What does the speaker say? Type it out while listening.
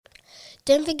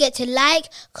Don't forget to like,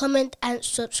 comment and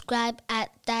subscribe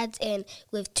at Dad's In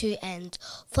with 2 N's.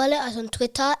 Follow us on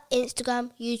Twitter,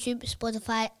 Instagram, YouTube,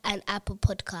 Spotify and Apple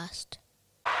Podcast.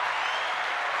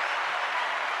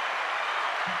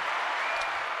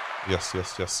 Yes,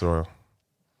 Soraya.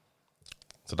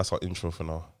 So that's our intro for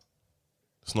now.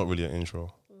 It's not really an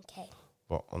intro. Okay.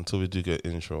 But until we do get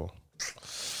intro,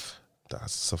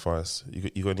 that's suffice.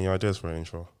 You got any ideas for an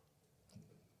intro?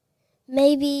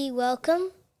 Maybe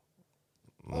welcome.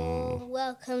 Or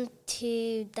welcome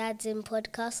to Dad's In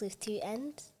Podcast with 2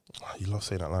 N's. You love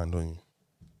saying that line, don't you?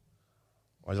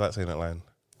 Why do you like saying that line?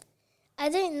 I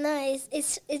don't know.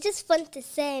 It's just fun to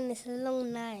say, and it's a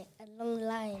long line.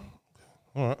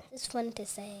 All right. It's fun to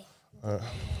say.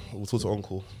 We'll talk to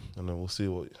Uncle, and then we'll see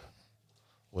what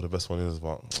the best one is.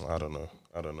 But I don't know.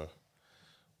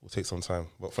 We'll take some time.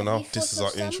 But for now, this is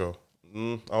our intro.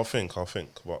 I'll think.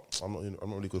 But I'm not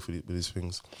really good with these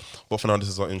things. But for now, this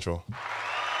is our intro.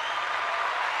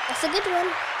 That's a good one.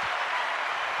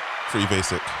 Pretty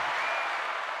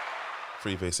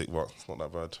basic, but it's not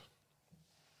that bad.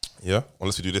 Yeah,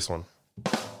 unless we do this one.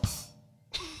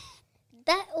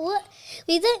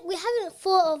 We haven't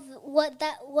thought of what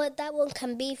that one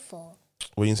can be for.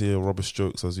 Waiting to hear rubbish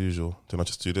jokes as usual. Then I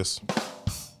just do this.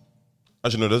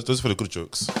 Actually, no, those are for the good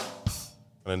jokes,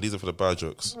 and then these are for the bad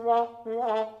jokes.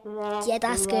 Yeah,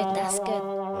 that's good.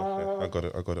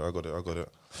 Okay, I got it.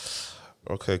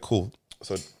 Okay, cool.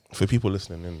 So for people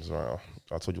listening in, right,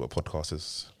 I told you what a podcast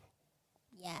is.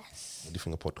 Yes. What do you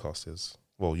think a podcast is?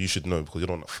 Well, you should know because you're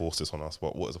the one that forced this on us.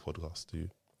 But what is a podcast to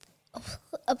you?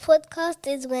 A podcast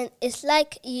is when it's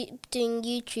like you doing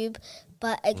YouTube,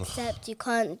 but except you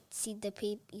can't see the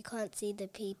people. You can't see the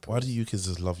people. Why do you kids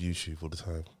just love YouTube all the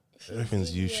time?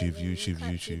 Everything's YouTube. You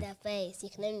can't see their face. You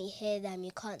can only hear them.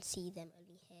 You can't see them.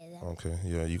 Only hear them. Okay,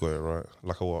 yeah, you got it right.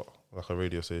 Like a what? Like a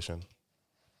radio station.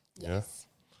 Yes. Yeah.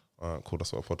 All right, cool.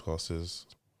 That's what a podcast is.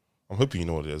 I'm hoping you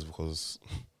know what it is because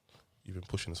you've been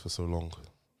pushing this for so long.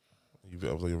 You've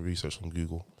been doing your research on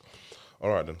Google. All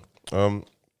right then.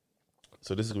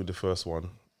 So this is going to be the first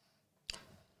one.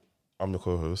 I'm the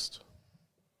co-host.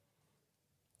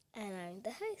 And I'm the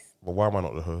host. But why am I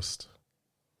not the host?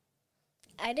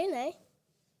 I don't know.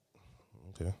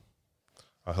 Okay.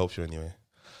 I'll help you anyway.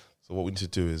 So what we need to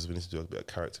do is we need to do a bit of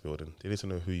character building. They need to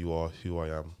know who you are, who I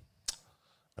am,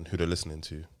 and who they're listening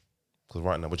to. Because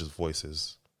right now we're just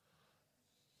voices.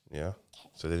 Yeah? Okay.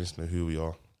 So they need to know who we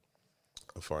are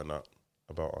and find out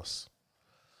about us.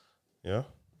 Yeah?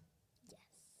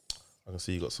 I can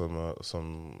see you got some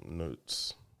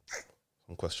notes,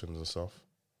 some questions and stuff.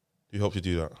 Who helped you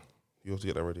do that? You have to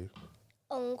get that ready.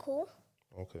 Uncle.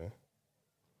 Okay.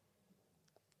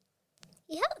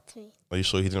 He helped me. Are you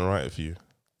sure he didn't write it for you?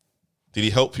 Did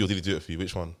he help you or did he do it for you?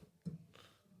 Which one?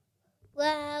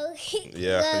 Well,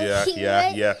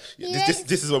 Yeah.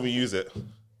 This is when we use it.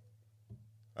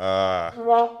 Yeah, I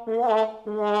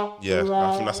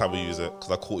think that's how we use it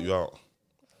because I caught you out.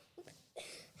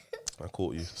 I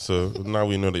caught you. So now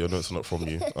we know that your notes are not from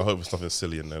you. I hope it's nothing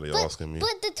silly in there that you're asking me.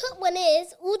 But the top one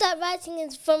is, all that writing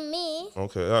is from me.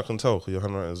 Okay, yeah, I can tell because your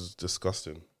handwriting is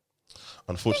disgusting.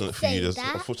 Unfortunately for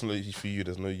you,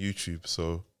 there's no YouTube,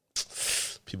 so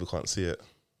people can't see it.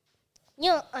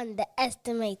 You're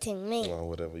underestimating me. Oh,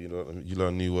 whatever. You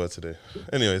learn a new word today.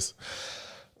 Anyways,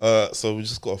 so we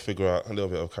just got to figure out a little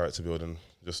bit of character building.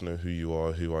 Just know who you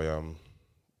are, who I am.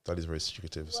 That is very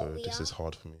secretive, so this is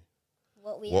hard for me.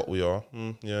 What we are?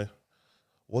 Yeah.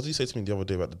 What did you say to me the other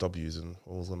day about the W's and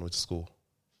when I was going to school?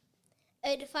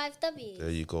 Oh, the 5 W's. There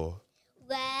you go.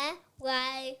 Where,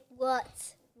 why,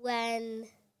 what, when.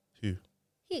 Who?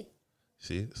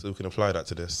 See, so we can apply that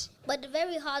to this. But the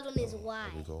very hard one is why.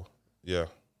 There we go. Yeah.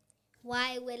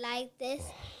 Why we like this.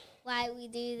 Why we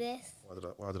do this.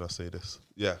 Why did I say this?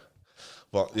 Yeah.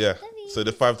 But yeah, so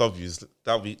the 5 W's,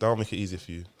 that'll make it easier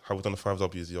for you. How we done the 5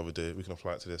 W's the other day, we can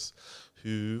apply it to this.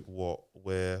 Who, what,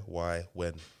 where, why,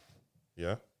 when.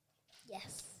 Yeah?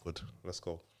 Yes. Good. Let's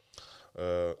go.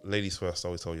 Ladies first, I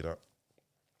always tell you that.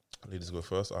 Ladies go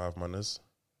first. I have manners.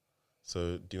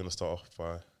 So do you want to start off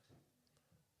by...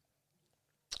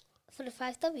 For the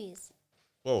 5 W's?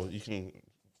 Well, you can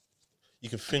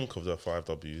think of the 5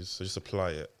 W's, so just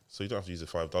apply it. So you don't have to use the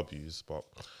 5 W's, but...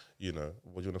 You know,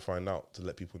 what do you want to find out to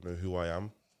let people know who I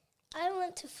am? I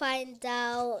want to find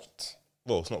out.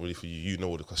 Well, it's not really for you. You know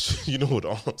all the questions. You know all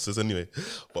the answers anyway.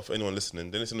 But for anyone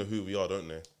listening, they need to know who we are, don't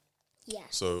they? Yes.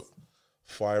 So,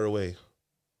 fire away.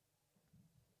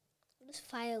 Just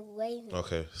fire away.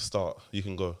 Okay, start. You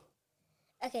can go.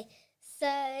 Okay, so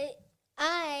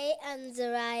I am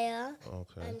Zariah.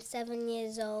 Okay. I'm 7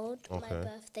 years old. Okay. My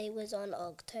birthday was on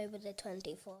October the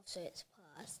 24th, so it's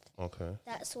past. past. Okay.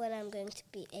 That's when I'm going to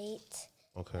be 8.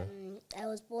 Okay. I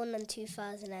was born in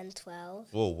 2012.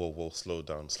 Whoa. Slow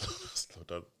down. Slow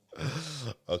down.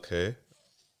 Okay.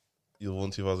 You were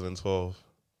born 2012.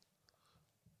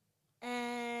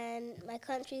 And my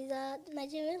countries are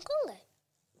Nigeria and Congo.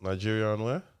 Nigeria and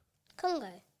where?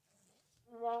 Congo.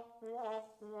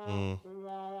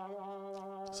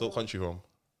 So what country from?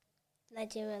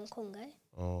 Nigeria and Congo.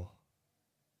 Oh.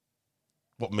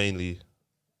 What mainly?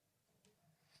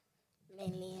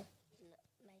 Mainly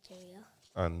Nigeria.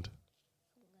 And?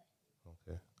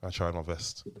 Okay. I tried my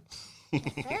best.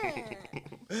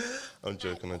 I'm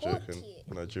joking.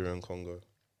 You. Nigeria and Congo.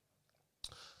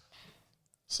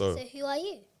 So who are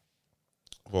you?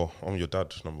 well, I'm your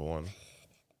dad, number one.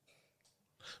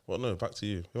 Well, no, back to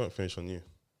you. We won't finish on you.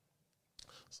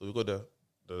 So we've got the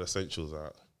essentials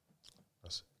out.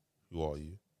 That's who are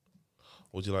you?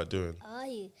 What do you like doing? Are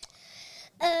you?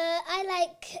 I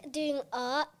like doing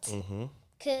art Mm-hmm.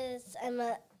 because I'm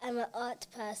an art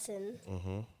person.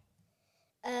 Mm-hmm.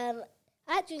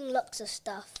 I like doing lots of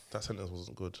stuff. That sentence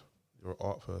wasn't good. You're an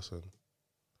art person.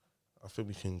 I think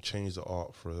we can change the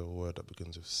art for a word that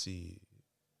begins with C.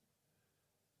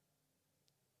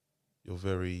 You're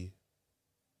very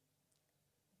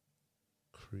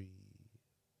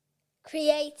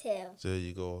Creative. There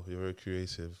you go. You're very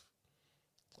creative.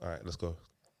 All right, let's go.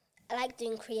 I like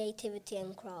doing creativity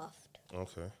and craft.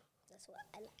 Okay. That's what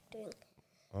I like doing.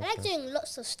 Okay. I like doing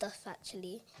lots of stuff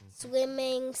actually.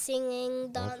 Swimming,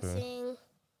 singing, dancing.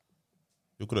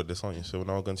 You're good at this, aren't you? So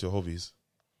now we're going to your hobbies.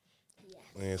 Yes.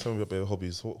 Yeah, tell me about your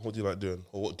hobbies. What do you like doing?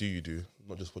 Or what do you do?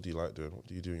 Not just what do you like doing. What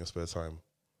do you do in your spare time?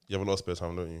 You have a lot of spare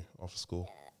time, don't you, after school?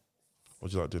 Yeah.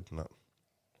 What do you like doing in that?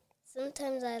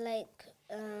 Sometimes I like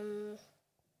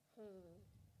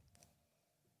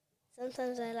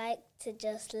Sometimes I like to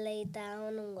just lay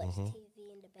down and watch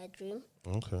TV in the bedroom.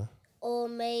 Okay. Or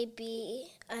maybe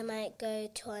I might go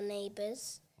to our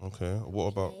neighbours. Okay. What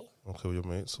about with your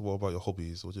mates? What about your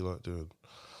hobbies? What do you like doing?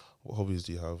 What hobbies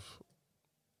do you have?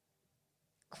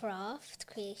 Craft,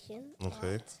 creation,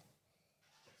 Okay. art,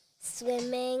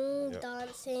 swimming, Yep.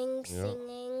 dancing, Yep.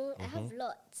 singing. I have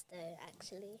lots though,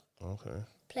 actually. Okay.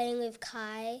 Playing with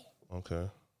Kai. Okay.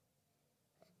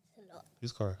 It's a lot.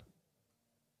 Who's Kai?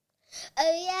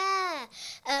 Oh yeah,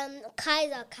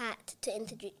 Kai's our cat to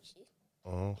introduce you.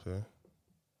 Oh, okay.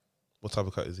 What type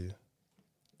of cat is he?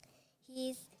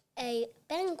 He's a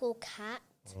Bengal cat.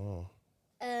 Oh.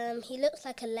 He looks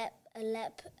like a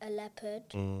leopard.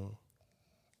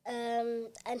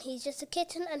 And he's just a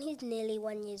kitten, and he's nearly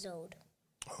 1 year old.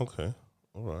 Okay.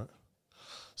 All right.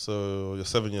 So you're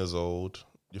 7 years old.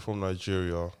 You're from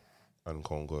Nigeria and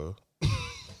Congo.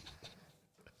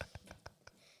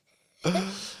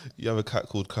 You have a cat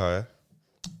called Kai.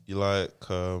 You like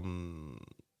And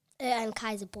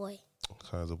Kai's a boy.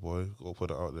 Kai's a boy. Gotta put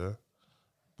it out there.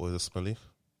 Boys are smelly.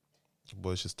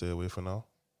 Boys should stay away for now.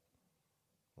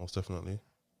 Most definitely.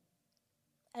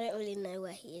 I don't really know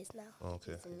where he is now.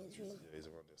 Okay. He's in his room. Yeah, he's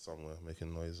around there somewhere,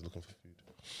 making noise, looking for food.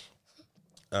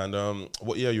 And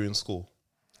what year are you in school?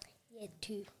 Year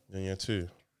 2. You're in year 2.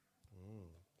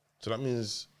 So that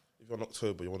means if you're in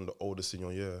October, you're one of the oldest in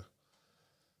your year.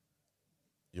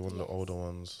 You're one of the older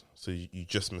ones. So you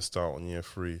just missed out on year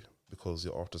 3 because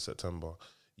you're after September.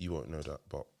 You won't know that,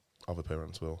 but other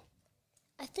parents will.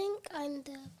 I think I'm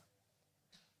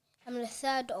the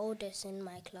third oldest in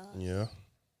my class. Yeah?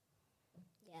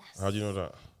 Yes. How do you know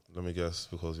that? Let me guess,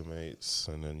 because your mates,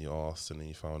 and then you asked, and then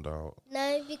you found out.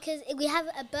 No, because we have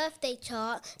a birthday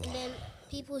chart, and then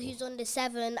people who's on the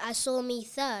 7, I saw me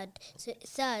third. So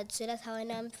that's how I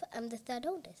know I'm the third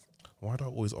oldest. Why do I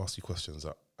always ask you questions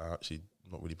that I actually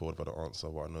not really bored by the answer,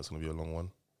 but I know it's going to be a long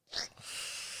one?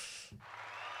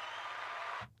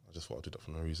 I just thought I'd do that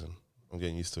for no reason. I'm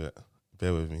getting used to it.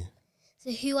 Bear with me.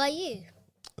 So who are you?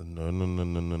 No.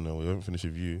 We haven't finished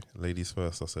with you. Ladies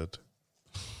first, I said.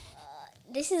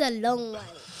 This is a long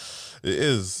one. It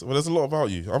is. Well, there's a lot about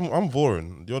you. I'm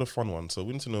boring. You're the fun one, so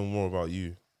we need to know more about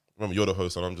you. Remember, you're the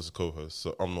host and I'm just a co-host,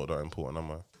 so I'm not that important,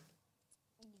 am I?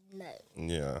 No.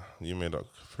 Yeah, you made that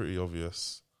pretty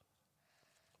obvious.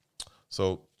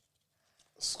 So,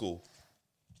 school.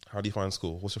 How do you find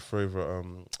school? What's your favourite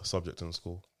subject in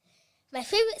school? My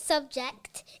favourite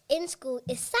subject in school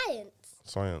is science.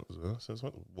 Science. Yeah? Since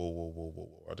when? Whoa.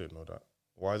 I didn't know that.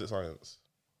 Why is it science?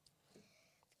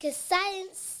 Because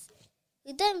science,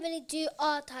 we don't really do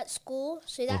art at school,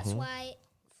 so that's why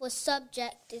for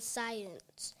subject is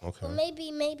science. Okay. Or maybe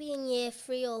in year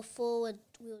 3 or 4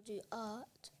 we'll do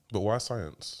art. But why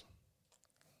science?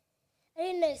 I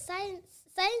don't know.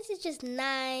 Science is just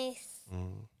nice.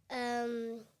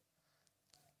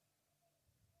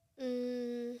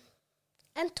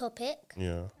 And topic.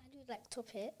 Yeah. I do like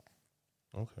topic.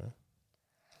 Okay.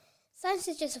 Science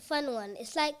is just a fun one.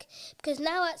 It's like, because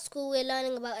now at school we're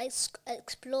learning about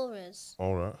explorers.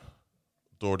 All right.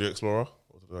 Dora the Explorer?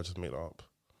 Or did I just make that up?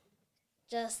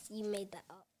 Just, you made that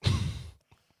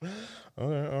up. All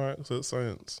right. So it's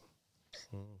science.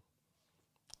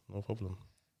 No problem.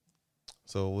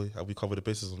 So have we covered the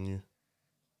bases on you?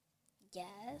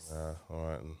 Yes. All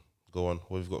right. Go on.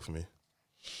 What have you got for me?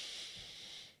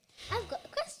 I've got a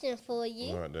question for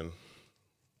you. All right, then.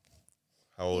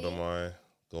 How old am I?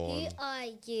 Go on. Who are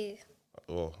you?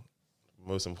 Well,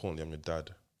 most importantly, I'm your dad.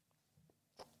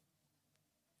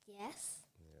 Yes.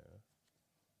 Yeah.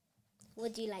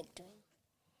 What do you like doing?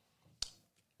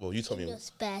 Well, you tell In me. your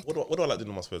spare What do I like doing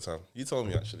in my spare time? You tell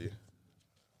me, actually.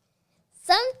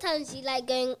 Sometimes you like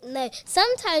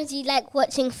sometimes you like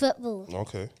watching football.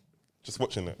 Okay. Just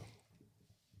watching it.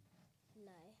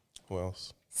 No. What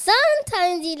else?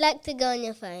 Sometimes you like to go on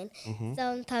your phone. Mm-hmm.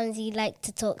 Sometimes you like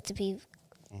to talk to people.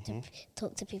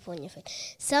 Talk to people on your phone.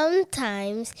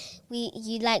 Sometimes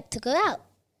you like to go out.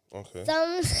 Okay.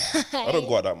 Sometimes I don't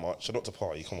go out that much. I don't to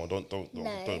party. Come on, don't No,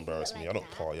 embarrass not me. like I don't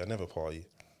that. party. I never party.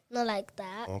 not like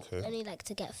that. Okay. I only like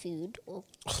to get food. Or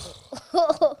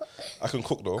I can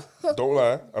cook though. Don't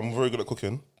lie. I'm very good at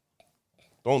cooking.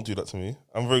 Don't do that to me.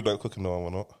 I'm very good at cooking though,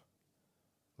 am I not?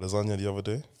 Lasagna the other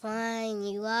day. Fine,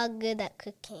 you are good at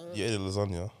cooking. You ate a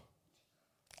lasagna.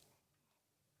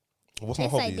 What's my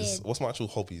Yes, I hobbies? did. What's my actual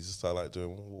hobbies that I like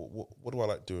doing? What do I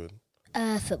like doing?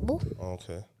 Football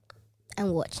Okay.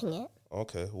 and watching it.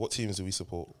 Okay. What teams do we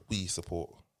support? We support.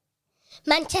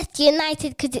 Manchester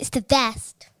United because it's the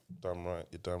best. Damn right.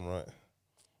 You're damn right.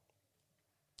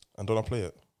 And don't I play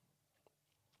it?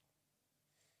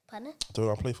 Pardon? Don't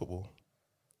I play football?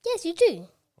 Yes, you do.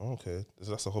 Okay.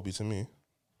 That's a hobby to me.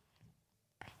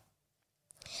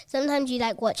 Sometimes you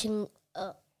like watching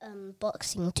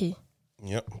boxing too.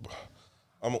 Yep.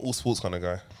 I'm an all sports kind of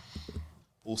guy.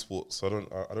 All sports. I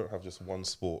don't have just one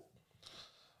sport.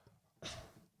 I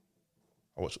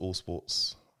watch all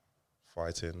sports.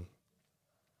 Fighting.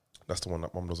 That's the one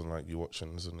that mum doesn't like you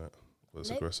watching, isn't it? But it's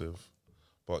Nope. aggressive.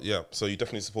 But yeah, so you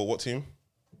definitely support what team?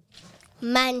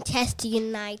 Manchester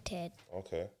United.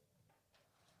 Okay.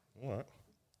 All right.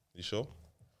 You sure?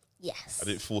 Yes. I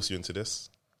didn't force you into this.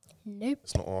 Nope.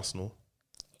 It's not Arsenal.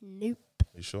 Nope.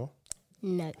 You sure?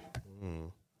 Nope.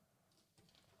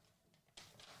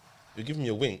 You're giving me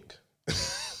a wink.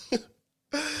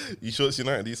 You sure it's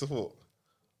United? Do you support?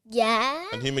 Yeah.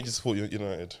 And who made you support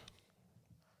United?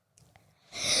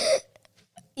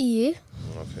 You.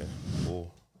 Okay,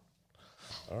 cool.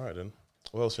 All right then.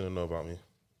 What else you want to know about me?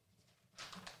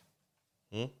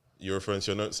 You're referring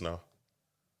to your notes now.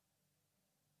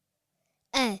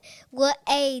 What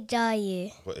age are you?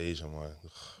 What age am I?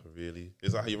 Really?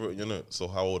 Is that how you wrote in your notes? So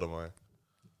how old am I?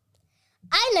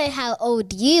 I know how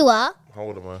old you are, How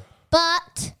old am I?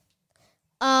 but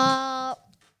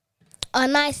our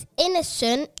nice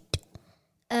innocent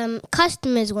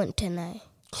customers want to know.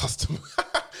 Customer.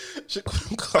 Should call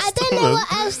them I don't know customers.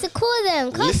 what else to call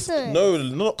them. Customers. No,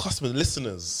 not customers.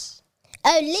 Listeners.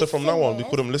 Oh, listeners. So from now on, we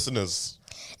call them listeners.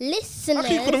 How can you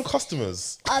call them Listeners.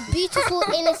 customers? Our beautiful,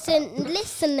 innocent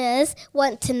listeners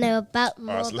want to know more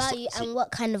Alright, so let's about you so- and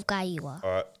what kind of guy you are All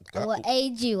right. and what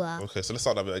age you are. Okay, so let's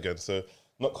start that bit again. So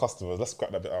not customers. Let's scrap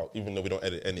that bit out, even though we don't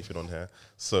edit anything on here.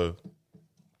 So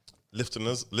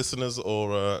listeners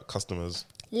or customers?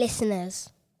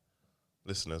 Listeners.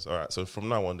 Listeners. All right. So from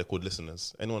now on, they're called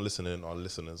listeners. Anyone listening are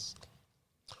listeners.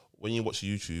 When you watch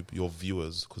YouTube, you're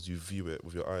viewers because you view it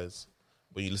with your eyes.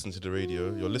 When you listen to the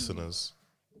radio, you're listeners.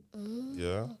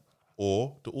 Yeah.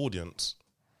 Or the audience.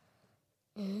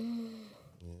 Yeah.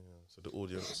 So the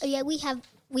audience. Oh yeah,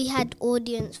 we had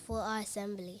audience for our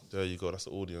assembly. There you go. That's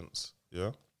the audience.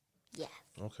 Yeah. Yeah.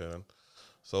 Okay then.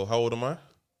 So how old am I?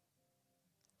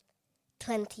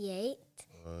 28. You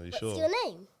What's sure? your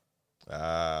name?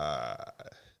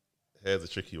 Here's a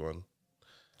tricky one.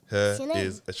 Here What's your name?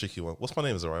 is a tricky one. What's my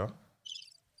name, Zariah?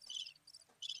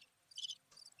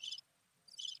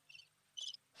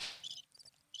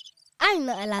 I'm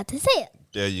not allowed to say it.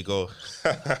 There you go.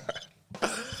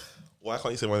 Why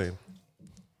can't you say my name?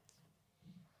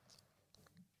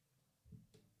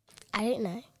 I don't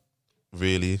know.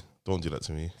 Really? Don't do that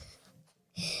to me.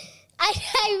 I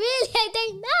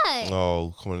don't know.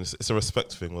 Oh, come on. It's a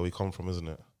respect thing where we come from, isn't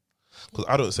it? Because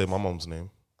I don't say my mom's name.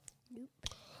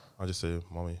 I just say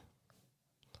mommy.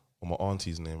 Or my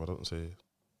auntie's name. I don't say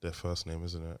their first name,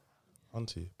 isn't it?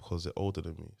 Auntie, because they're older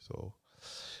than me. So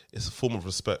it's a form of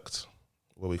respect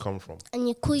where we come from. And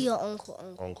you call your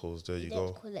uncle. Uncles, there you Don't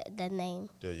go. call it the name.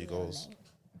 There you Your go. name.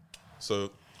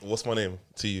 So what's my name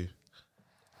to you?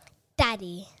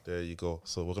 Daddy. There you go.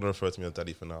 So we're gonna refer to me as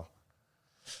Daddy for now.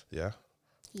 Yeah.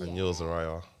 Yeah. And yours,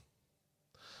 Araya.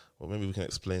 Well, maybe we can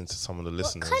explain to some of the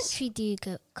listeners. What country do you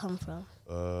come from?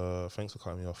 Thanks for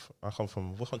cutting me off. I come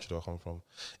from, what country do I come from?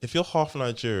 If you're half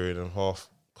Nigerian and half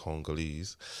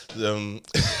Congolese,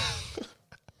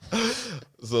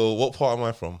 so what part am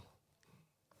I from?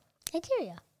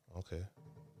 Nigeria. Okay.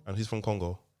 And who's from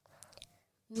Congo?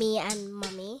 Me and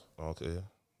Mummy. Okay.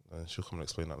 And she'll come and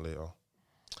explain that later.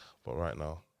 But right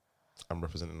now, I'm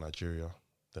representing Nigeria,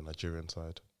 the Nigerian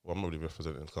side. Well, I'm not really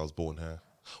representing because I was born here.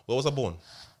 Where was I born?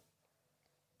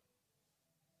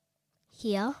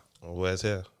 Here. Oh, where's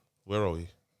here? Where are we?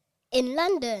 In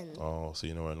London. Oh, so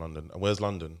you know we're in London. And where's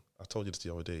London? I told you this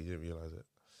the other day. You didn't realise it.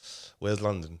 Where's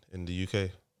London? In the UK?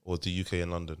 Or the UK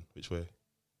in London? Which way?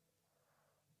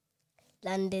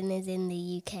 London is in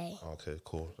the UK. Okay,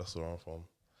 cool. That's where I'm from.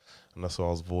 And that's where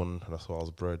I was born. And that's where I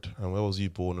was bred. And where was you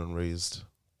born and raised?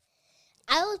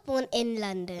 I was born in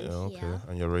London. Yeah, okay. Here.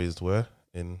 And you're raised where?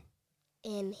 In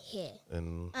here.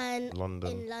 In And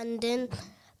London. in London.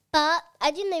 But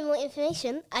I didn't know more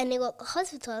information. I knew what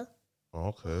hospital.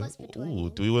 Okay. Hospital, I Ooh, mean.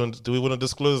 do we want to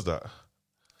disclose that?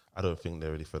 I don't think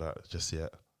they're ready for that just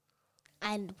yet.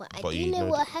 But I But do you know know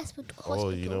what hospital. Oh,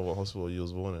 you know what hospital you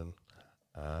was born in?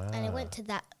 And I went to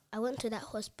that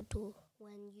hospital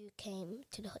when you came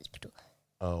to the hospital.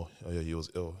 Oh yeah, you was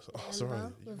ill. Oh, sorry.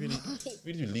 Remember? You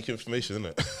really leak information,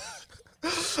 isn't it?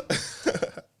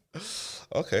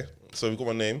 Okay, so we've got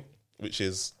my name, which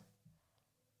is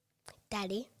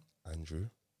Daddy. Andrew.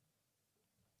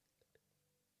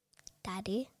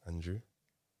 Daddy. Andrew.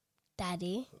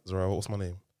 Daddy. Zara, what's my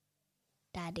name?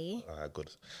 Daddy. Alright, good.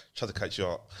 Try to catch you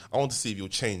up. I want to see if you'll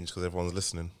change because everyone's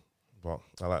listening, but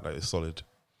I like that it's solid.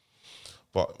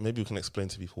 But maybe we can explain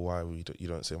to people why you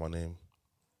don't say my name,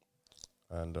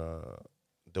 and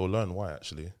they'll learn why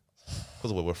actually,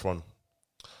 because of where we're from.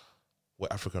 We're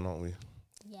African, aren't we?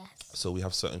 Yes. So we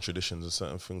have certain traditions and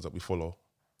certain things that we follow.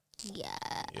 Yeah.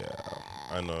 Yeah,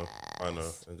 I know.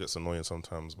 It gets annoying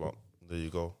sometimes, but there you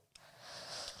go.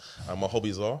 And my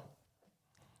hobbies are?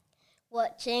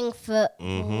 Watching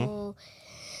football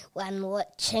and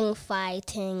watching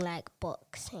fighting like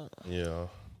boxing. Yeah.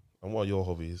 And what are your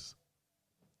hobbies?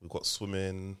 We've got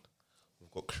swimming,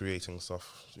 we've got creating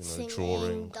stuff, Singing,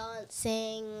 drawing.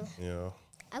 dancing. Yeah.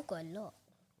 I've got a lot.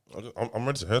 I'm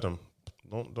ready to hear them.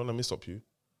 Don't let me stop you.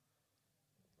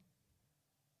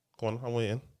 Go on, I'm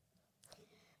waiting.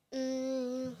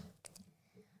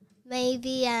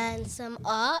 Maybe and some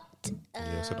art.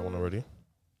 Yeah, said that one already.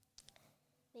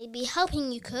 Maybe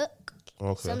helping you cook.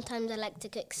 Okay. Sometimes I like to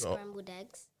cook scrambled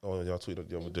eggs. Oh yeah, I tweeted that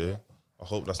the other day. I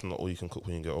hope that's not all you can cook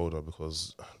when you get older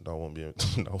because that won't be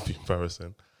that will be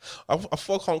embarrassing. I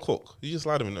thought I can't cook. You just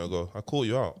lied a minute ago. I called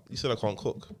you out. You said I can't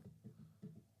cook.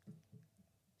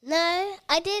 No,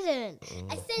 I didn't.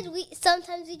 I said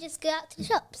sometimes we just go out to the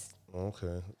shops.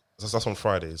 Okay. That's on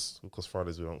Fridays because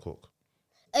Fridays we don't cook.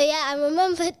 Oh yeah, I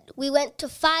remember we went to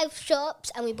 5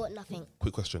 shops and we bought nothing.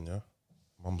 Quick question, yeah?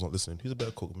 Mum's not listening. Who's a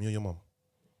better cook, me or your mum?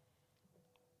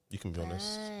 You can be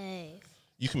honest.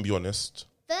 You can be honest.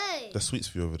 Both. There's sweets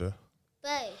for you over there.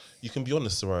 Both. You can be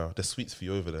honest, Soraya. There's sweets for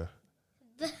you over there.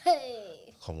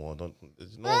 Both. Come on, don't.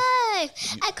 No.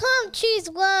 Both. I can't choose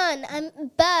one.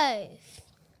 I'm both.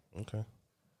 Okay.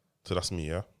 So that's me,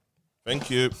 yeah?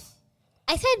 Thank you.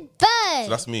 I said both. So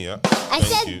that's me, yeah? I Thank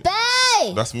said you.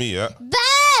 both. That's me, yeah?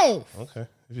 Both. Okay,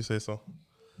 if you say so.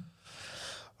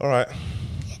 All right.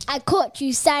 I caught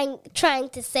you trying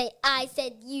to say I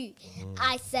said you.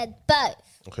 I said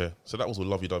both. Okay, so that was all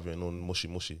lovey-dovey and all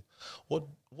mushy. What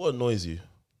annoys you?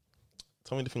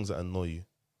 Tell me the things that annoy you.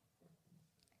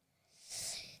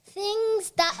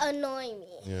 Things that annoy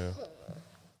me. Yeah.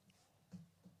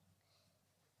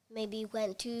 Maybe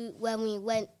when we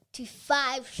went to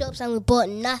 5 shops and we bought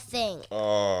nothing.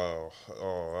 Oh,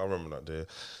 I remember that day.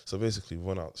 So basically, we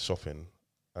went out shopping,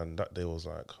 and that day was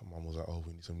like, Mum was like, "Oh,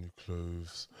 we need some new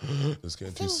clothes. It's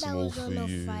getting too small for you. I think that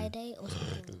was on a Friday or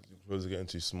something. Your clothes are getting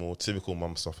too small. Typical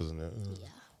mum stuff, isn't it? Yeah.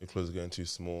 Your clothes are getting too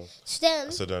small.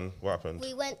 So then, what happened?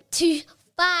 we went to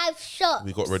 5 shops.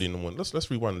 We got ready in the morning.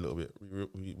 Let's rewind a little bit.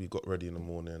 We got ready in the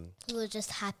morning. We were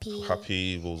just happy.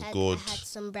 Happy, it was good. Had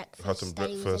some breakfast. Had some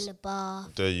Daddy was breakfast. in the bar.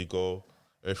 There you go.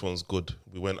 Everyone's good.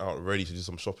 We went out ready to do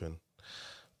some shopping.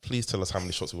 Please tell us how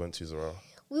many shops we went to, Zara.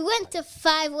 We went to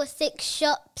 5 or 6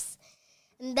 shops.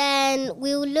 And then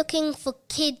we were looking for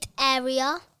kid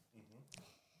area.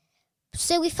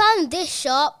 So we found this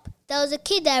shop. There was a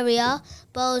kid area,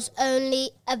 but it was only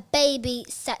a baby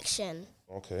section.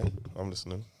 Okay, I'm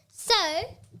listening. So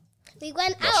we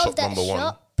went That's out shop of that number 1.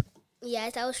 shop.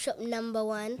 Yes, that was shop number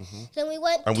 1. Then we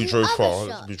went And to we drove other far.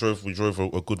 shops. We drove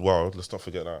a good while. Let's not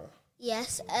forget that.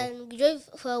 Yes, and we drove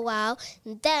for a while.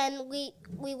 And then we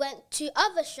went to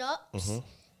other shops.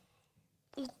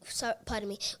 Sorry, pardon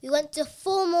me. We went to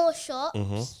 4 more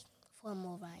shops. 4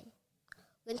 more, right?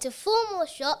 Went to 4 more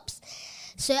shops.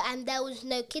 So, and there was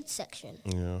no kids section.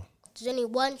 Yeah. There's only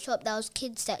one shop that was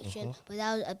kids section, but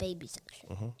that was a baby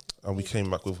section. And we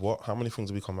came back with what? How many things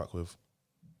did we come back with?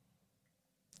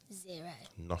 0.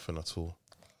 Nothing at all.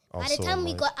 By the time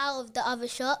we got out of the other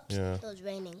shops, it was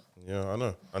raining. Yeah, I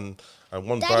know. And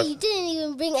one Daddy, you didn't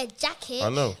even bring a jacket. I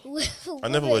know. I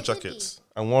never wear jackets.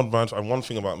 And one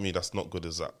thing about me that's not good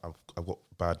is that I've got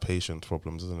bad patience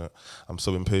problems, isn't it? I'm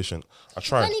so impatient. I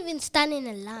try. You can't even stand in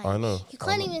a line. I know. You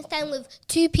can't even stand with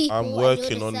 2 people. I'm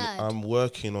working on it. I'm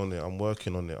working on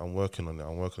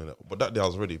it. But that day I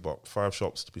was ready. But 5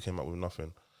 shops, we came out with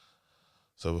nothing.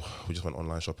 So we just went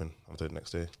online shopping until the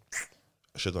next day.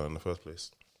 I should have done it in the first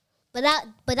place. But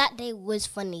that day was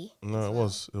funny. No, it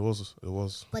was.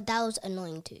 But that was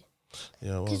annoying too.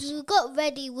 Yeah, it Because was. we got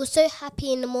ready, we were so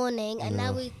happy in the morning, and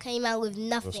now we came out with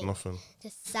nothing. There's nothing.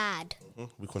 Just sad.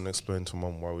 We couldn't explain to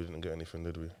Mum why we didn't get anything,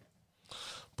 did we?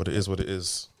 But it is what it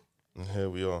is. And here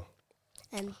we are.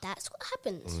 And that's what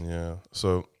happens. Yeah.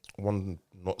 So one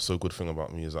not so good thing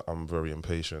about me is that I'm very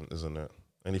impatient, isn't it?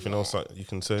 Anything else that you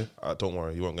can say? Don't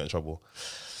worry, you won't get in trouble.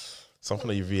 Something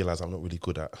that you realise I'm not really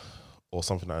good at, or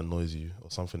something that annoys you, or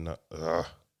something that...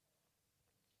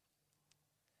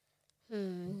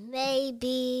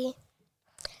 Maybe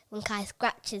when Kai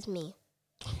scratches me.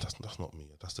 That's not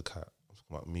me. That's the cat. I'm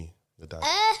talking about me, your dad.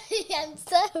 I'm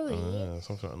sorry. Yeah,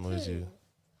 something that annoys you.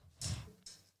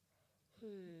 I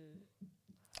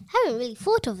haven't really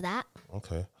thought of that.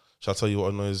 Okay. Shall I tell you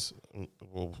what annoys...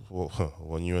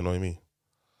 when you annoy me?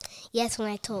 Yes, when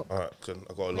I talk. All right, good.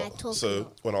 I got a When I lot. talk a So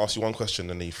lot. when I ask you one question,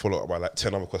 then you follow up by like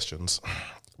 10 other questions.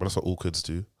 But that's what all kids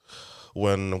do.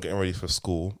 When I'm getting ready for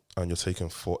school and you're taking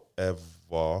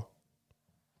forever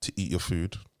to eat your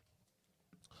food,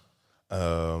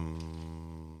 the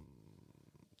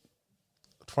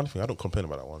funny thing, I don't complain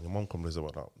about that one. Your mum complains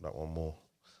about that one more.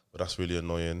 But that's really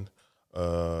annoying.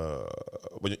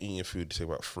 When you're eating your food, you take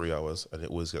about 3 hours and it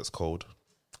always gets cold.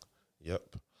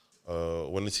 Yep.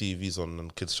 When the TV's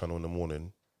on kids' channel in the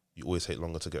morning, you always take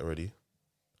longer to get ready.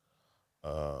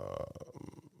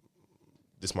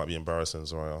 This might be embarrassing,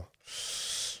 Zoraya,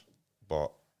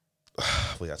 but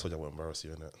yeah, I told you I wouldn't embarrass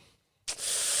you, innit?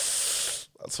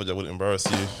 I told you I wouldn't embarrass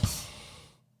you.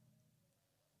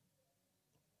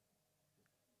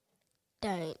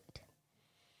 Don't.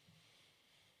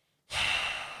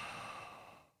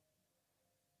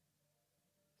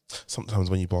 Sometimes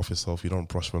when you bath yourself, you don't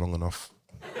brush for long enough.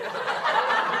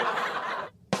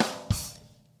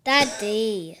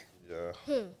 Daddy. Yeah,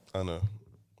 I know.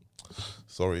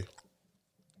 Sorry.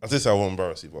 I did say I won't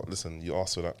embarrass you, but listen, you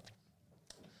asked for that.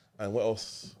 And what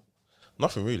else?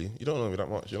 Nothing really. You don't know me that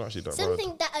much. You're not actually that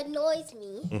Something that annoys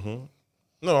me. bad.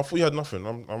 No, I thought you had nothing.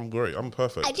 I'm great. I'm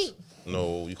perfect. I do.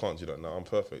 No, you can't do that now. I'm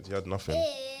perfect. You had nothing.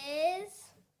 Is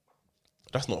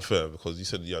That's not fair because you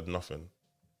said you had nothing.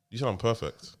 You said I'm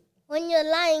perfect. when you're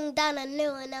lying down and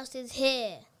no one else is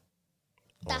here.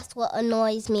 That's what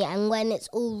annoys me, and when it's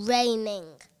all raining.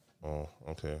 Oh,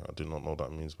 okay. I do not know what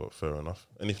that means, but fair enough.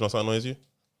 Anything else that annoys you?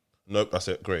 Nope, that's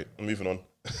it. Great. I'm moving on.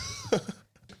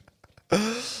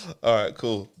 All right,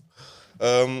 cool. What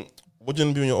do you want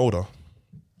to be when you're older?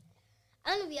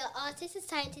 I want to be an artist, a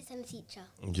scientist, and a teacher.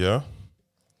 Yeah?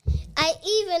 I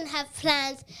even have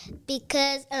plans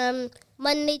because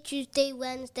Monday, Tuesday,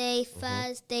 Wednesday,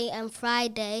 Thursday, and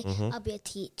Friday I'll be a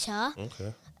teacher.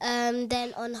 Okay.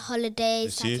 Then on holidays,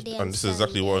 You see? Saturday And this is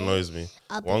exactly what Sunday, annoys me.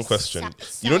 I'll be One question.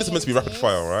 You know this is meant to be rapid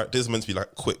fire, right? This is meant to be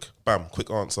like quick. Bam,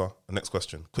 quick answer. Next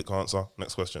question. Quick answer.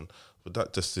 Next question. But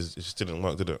that it just didn't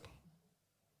work, did it?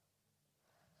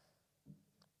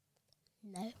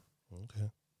 No.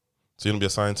 Okay. So you're going to be a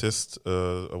scientist,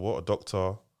 a what? A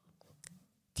doctor,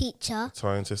 Teacher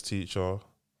scientist, teacher,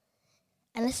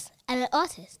 and an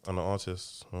artist. and an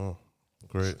artist. Oh,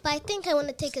 great. But I think I want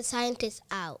to take a scientist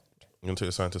out You're going to take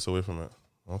the scientist away from it?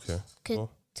 Okay.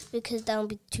 because that would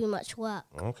be too much work.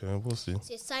 Okay, we'll see.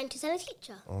 So a scientist and a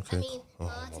teacher. Okay. I mean, Oh,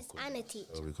 an artist and a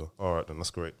teacher. There we go. All right, then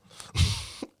that's great.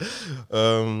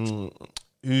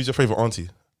 Who's your favourite auntie?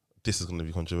 This is going to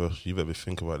be controversial. You better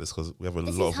think about this because we have a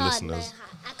This lot is of hard. listeners.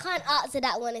 No, I can't answer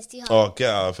that one. It's too hard. Oh, get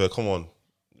out of here. Come on.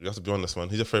 You have to be honest, man.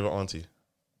 Who's your favourite auntie?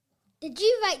 Did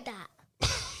you write that?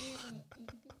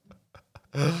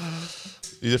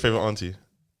 Who's your favourite auntie?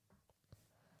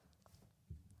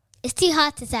 It's too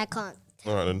hard to say I can't.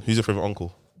 All right, then. Who's your favourite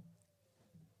uncle?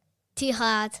 Too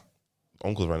hard.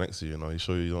 uncle's right next to you. You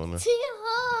sure you don't know? Too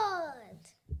hard.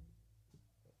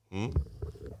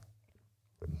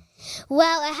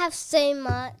 Well, I have so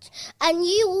much, and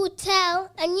you will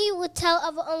tell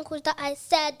other uncles that I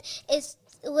said is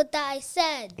what that I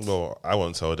said. Well, I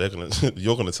won't tell.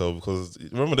 You're gonna tell because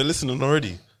remember they're listening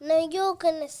already. No, you're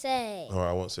gonna say. All right,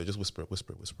 I won't say. Just whisper it.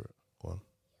 Go on.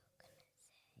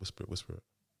 Whisper it.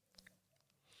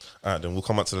 All right, then we'll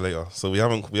come back to that later. So we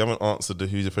haven't answered the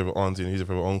who's your favorite auntie and who's your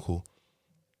favorite uncle.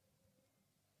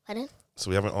 Pardon? So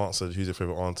we haven't answered who's your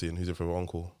favorite auntie and who's your favorite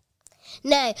uncle.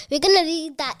 No, we're gonna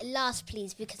leave that last,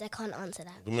 please, because I can't answer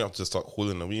that. We may have to start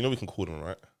calling them. You know we can call them,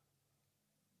 right?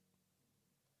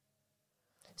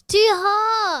 It's too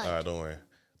hard. All right, don't worry.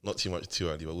 Not too much too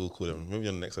early, but we'll call them. Maybe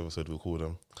on the next episode we'll call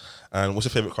them. And what's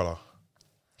your favorite color?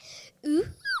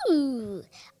 Ooh,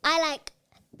 I like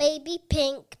baby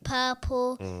pink,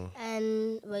 purple,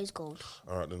 and rose gold.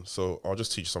 All right, then. So I'll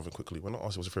just teach you something quickly. When I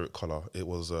asked you what's your favorite color, it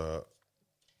was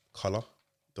color.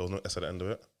 There was no S at the end of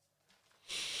it.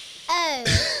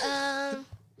 Oh,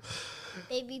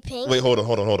 baby pink. Wait, hold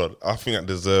on. I think that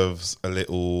deserves a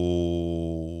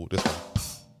little. This one.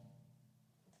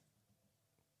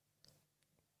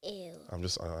 Ew. I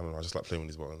don't know. I just like playing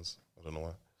with these buttons. I don't know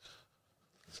why.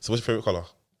 So, what's your favorite color?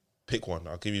 Pick one.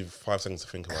 I'll give you 5 seconds to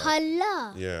think about it.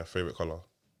 Color. Yeah, favorite color.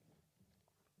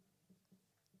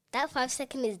 That 5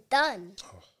 second is done.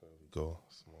 Oh, there we go.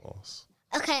 Smart ass.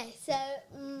 Okay, so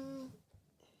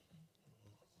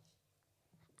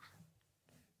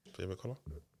Favorite color?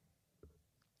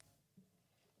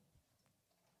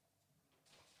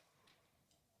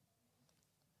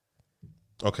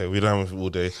 Okay, we're done with it all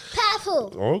day.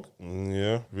 purple. Oh,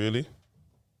 yeah, really?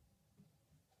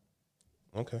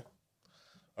 Okay.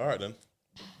 All right, then.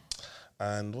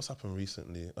 And what's happened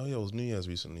recently? Oh, yeah, it was New Year's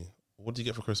recently. What did you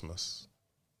get for Christmas?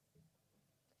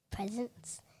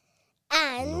 Presents.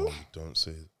 And No, don't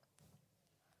say it.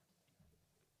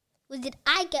 what did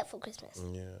I get for Christmas?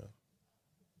 Yeah.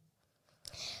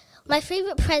 My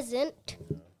favorite present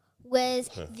was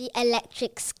the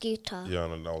electric scooter. Yeah,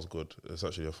 no, that was good. It's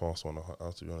actually a fast one, I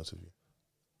have to be honest with you.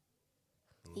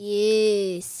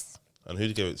 Yes. And who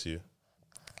did give it to you?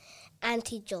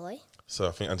 Auntie Joy. So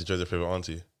I think Auntie Jo's your favourite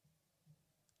auntie.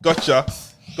 Gotcha. No.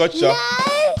 Gotcha. No.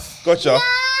 Gotcha.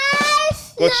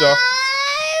 No.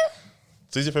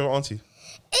 So who's your favourite auntie?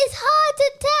 It's hard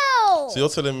to tell. So you're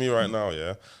telling me right now,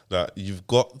 yeah, that you've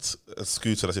got a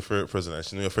scooter that's your favourite present and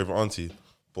she's not your favourite auntie.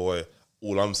 Boy,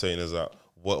 all I'm saying is that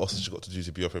what else has she got to do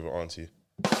to be your favourite auntie?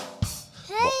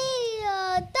 Hey,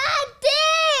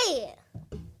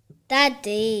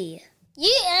 Daddy.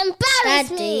 You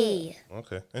embarrass me.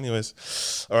 Okay.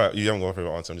 Anyways. All right, you haven't got a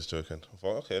favourite auntie, I'm just joking. I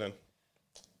thought, okay then.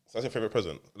 So that's your favourite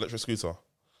present? Electric scooter?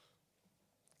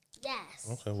 Yes.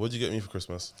 Okay, what did you get me for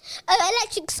Christmas? Oh,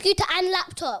 electric scooter and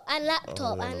laptop. And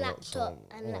laptop. Oh, and yeah, laptop.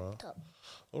 laptop. And Alright. laptop.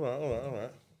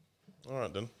 All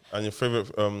right then. And your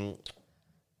favourite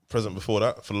present before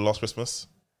that for the last Christmas?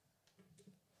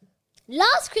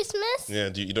 Last Christmas? Yeah,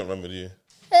 you don't remember, do you?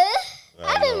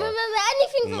 I don't remember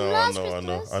anything from last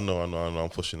Christmas. I know. I'm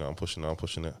pushing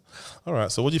it. All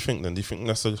right. So, what do you think then? Do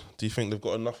you think they've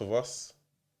got enough of us?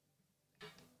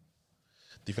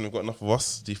 Do you think they've got enough of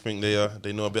us? Do you think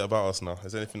they know a bit about us now?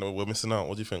 Is there anything that we're missing out?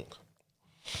 What do you think?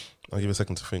 I'll give you a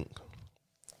second to think.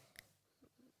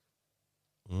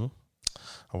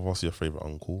 I've asked your favourite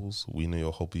uncles. We know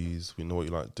your hobbies. We know what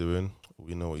you like doing.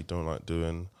 We know what you don't like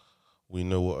doing. We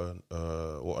know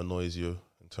what annoys you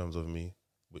in terms of me,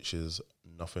 which is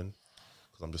nothing,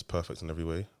 because I'm just perfect in every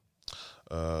way.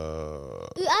 Ooh,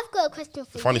 I've got a question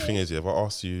for you. The funny thing is, if I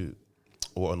ask you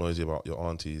what annoys you about your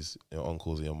aunties, your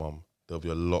uncles, and your mum, there'll be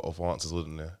a lot of answers,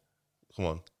 wouldn't there? Come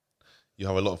on. You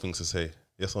have a lot of things to say.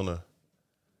 Yes or no?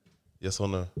 Yes or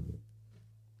no?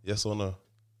 Yes or no?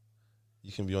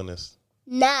 You can be honest.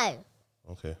 No.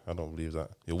 Okay, I don't believe that.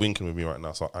 You're winking with me right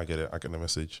now, so I get it. I get the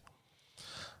message.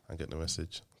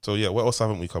 So, yeah, what else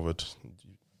haven't we covered? Do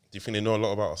you think they know a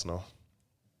lot about us now?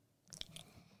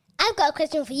 I've got a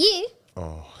question for you.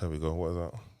 Oh, here we go. What is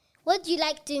that? What do you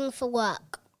like doing for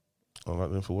work? I like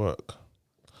doing for work.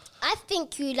 I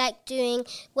think you like doing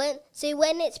when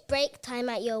it's break time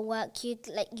at your work. You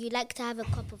like to have a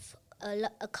cup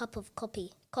of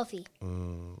coffee.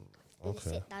 And Okay.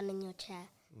 sit down in your chair.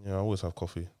 Yeah, I always have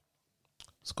coffee.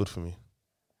 It's good for me.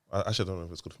 I actually don't know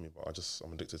if it's good for me, but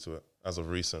I'm addicted to it. As of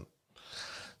recent,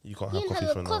 you can't have You coffee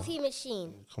have for a now. coffee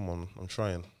machine. Come on, I'm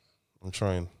trying.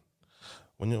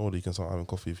 When you're older, you can start having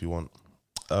coffee if you want.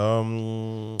 I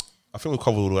think we've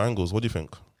covered all the angles. What do you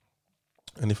think?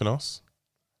 Anything else?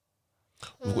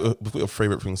 We've got your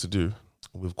favourite things to do.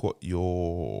 We've got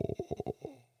your...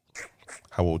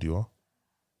 How old you are.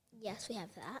 Yes, we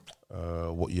have that.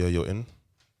 What year you're in?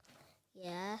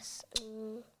 Yes.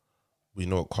 We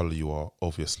know what color you are,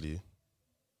 obviously.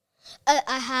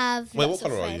 I have Wait, lots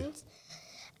what of colour are you? friends.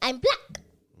 I'm black.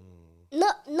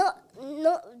 Not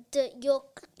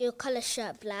your color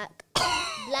shirt black.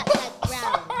 Black like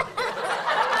brown.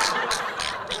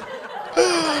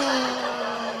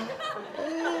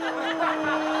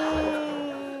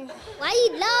 Why are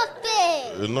you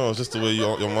laughing? No, it's just the way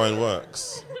your mind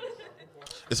works.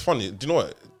 It's funny. Do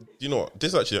you know what?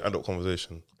 This is actually an adult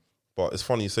conversation, but it's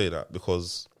funny you say that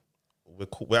because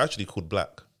we're actually called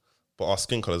black, but our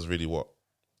skin color is really what?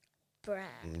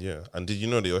 Brown. Yeah. And did you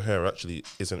know that your hair actually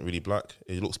isn't really black?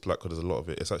 It looks black because there's a lot of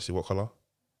it. It's actually what color?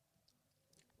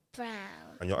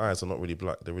 Brown. And your eyes are not really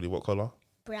black. They're really what color?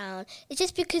 Brown. It's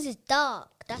just because it's dark.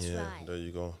 That's Yeah. right. There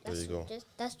you go. There you go.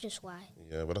 That's just why.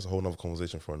 Yeah, but that's a whole nother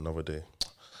conversation for another day.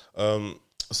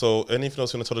 So anything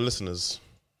else you want to tell the listeners?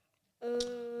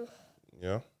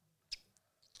 Yeah.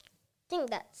 I think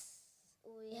that's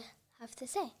all we have to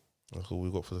say. That's all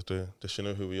we got for today. They should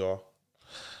know who we are.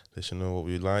 They should know what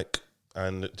we like.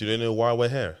 And do they know why we're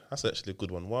here? That's actually a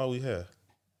good one. Why are we here?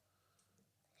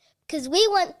 Because we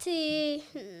want to...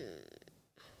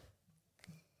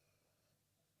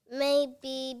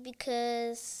 Maybe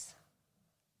because...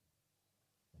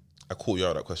 I caught you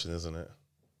out of that question, isn't it?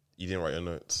 You didn't write your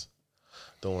notes.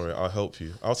 Don't worry, I'll help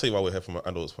you. I'll tell you why we're here from an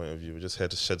adult's point of view. We're just here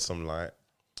to shed some light,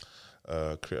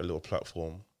 create a little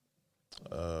platform,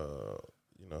 We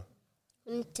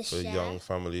need to for share. young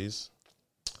families.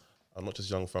 And not just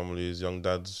young families, young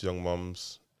dads, young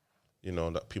mums,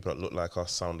 that people that look like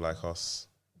us, sound like us,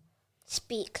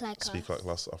 Speak like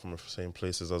us. are from the same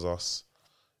places as us,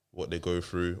 what they go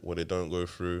through, what they don't go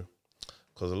through.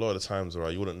 Because a lot of the times,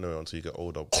 right, you wouldn't know until you get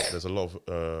older. But there's a lot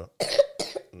of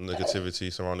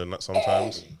negativity surrounding that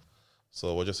sometimes.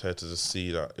 So we're just here to just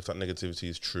see that if that negativity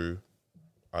is true,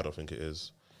 I don't think it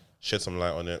is. Shed some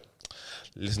light on it.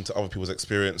 Listen to other people's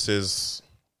experiences.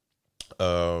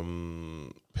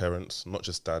 Parents, not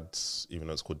just dads, even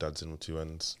though it's called dads in with two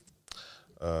ends.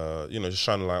 Just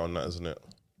shine a light on that, isn't it?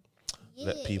 Yes.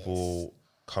 Let people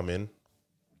come in.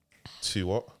 To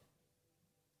what?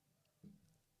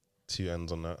 Two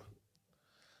ends on that.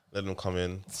 Let them come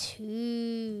in.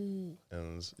 And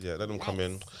let them come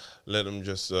in. Let them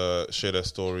just share their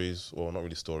stories. Well, not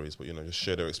really stories, but just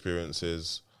share their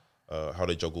experiences, how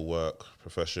they juggle work,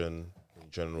 profession, in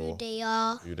general. Who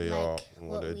they are. And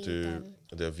what they do,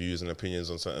 their views and opinions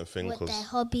on certain things. What their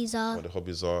hobbies are.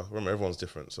 Remember, everyone's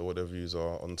different, so what their views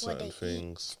are on certain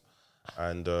things.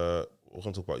 And we're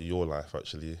going to talk about your life,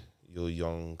 actually. Your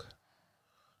young,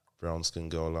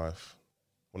 brown-skinned girl life.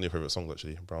 One of your favourite songs,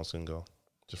 actually, Brown Skin Girl.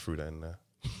 Just threw that in there.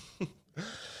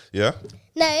 Yeah?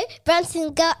 No, Brown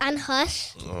Skin Girl and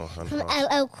Hush from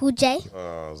LL Cool J.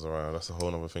 Oh, it's alright. That's a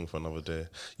whole other thing for another day.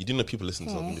 You do know people listen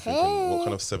to us and be thinking, what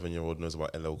kind of 7-year-old knows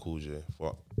about LL Cool J?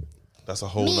 What? That's a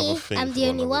whole other thing. I'm the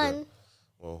only one. Day.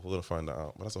 Well, we're going to find that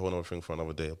out. But that's a whole other thing for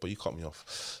another day. But you cut me off.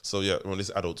 So, yeah, this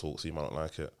is adult talk, so you might not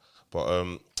like it. But,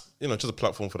 just a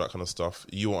platform for that kind of stuff.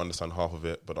 You won't understand half of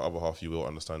it, but the other half you will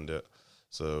understand it.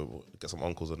 So get some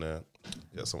uncles on there,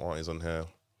 get some aunties on here,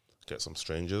 get some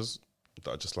strangers that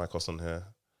are just like us on here.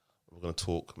 We're going to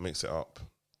talk, mix it up,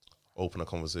 start a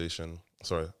conversation,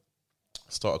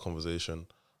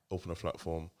 open a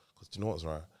platform. Because do you know what's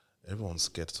right? Everyone's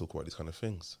scared to talk about these kind of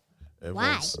things.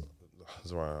 Why?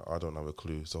 It's right. I don't have a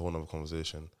clue. It's a whole other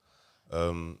conversation.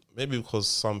 Maybe because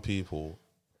some people,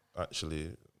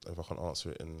 actually, if I can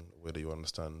answer it in a way that you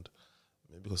understand,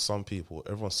 maybe because some people,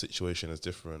 everyone's situation is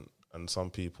different. And some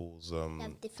people's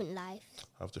have different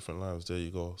lives. There you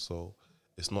go. So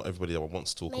it's not everybody that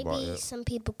wants to talk about it. Maybe some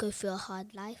people go through a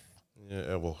hard life.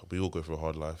 Yeah, well, we all go through a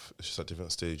hard life. It's just at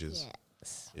different stages.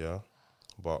 Yes. Yeah.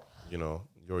 But, you're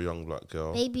a young black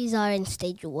girl. Babies are in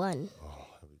stage 1. Oh,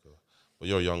 there we go. But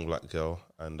you're a young black girl,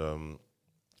 and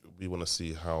we want to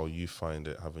see how you find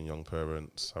it, having young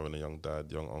parents, having a young dad,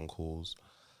 young uncles.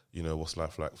 What's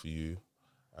life like for you?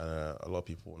 A lot of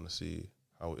people want to see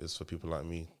how it is for people like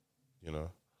me.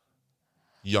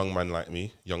 Young man like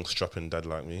me, young strapping dad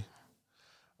like me.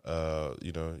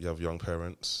 You have young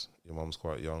parents. Your mum's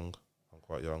quite young. I'm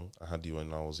quite young. I had you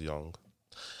when I was young.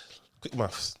 Quick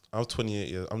maths. I'm 28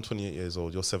 years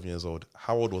old. You're 7 years old.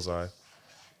 How old was I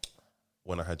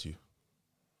when I had you?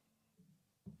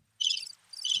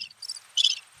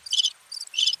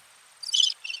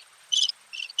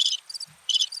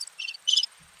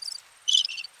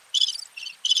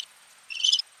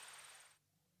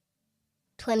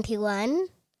 $21.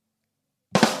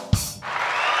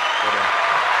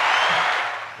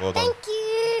 Well done. Thank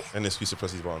you. Any excuse to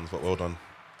press these buttons, but well done.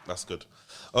 That's good.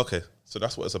 Okay, so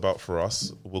that's what it's about for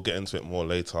us. We'll get into it more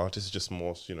later. This is just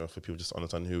more, for people just to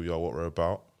understand who we are, what we're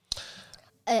about.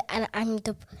 And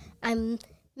I'm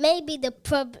maybe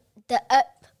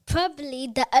probably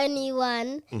the only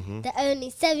one, the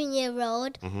only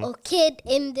 7-year-old or kid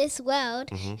in this world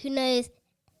who knows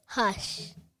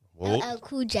Hush. Well, LL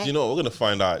Cool J. You know what? We're going to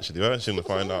find out, actually. We're actually going to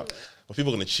find out. But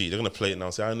people are going to cheat. They're going to play it now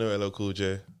and say, I know LL Cool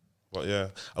J. But yeah,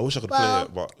 I wish I could play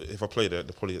it. But if I played it,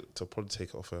 they'll probably take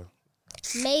it off air.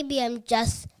 Maybe I'm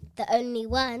just the only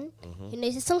one who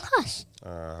knows the song Hush.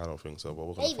 I don't think so, but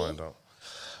we're going to find out.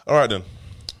 All right, then.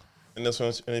 Anything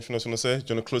else you want to say?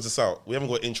 Do you want to close this out? We haven't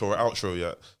got intro or outro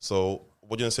yet. So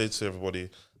what do you want to say to everybody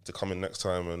to come in next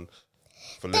time and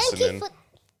for listening?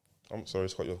 I'm sorry,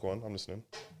 Scott, you're going. I'm listening.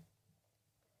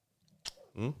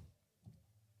 Thank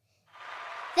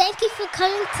you for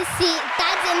coming to see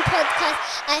Dad's In Podcast.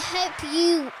 I hope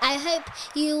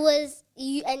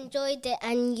you enjoyed it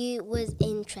and you was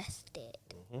interested.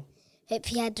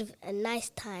 Hope you had a nice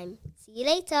time. See you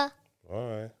later.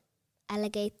 Bye.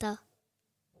 Alligator.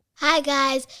 Hi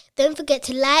guys, don't forget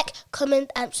to like,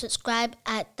 comment and subscribe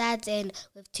at Dad's In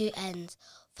with 2 N's.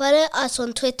 Follow us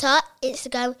on Twitter,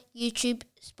 Instagram, YouTube,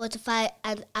 Spotify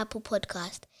and Apple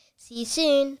Podcast. See you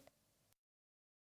soon.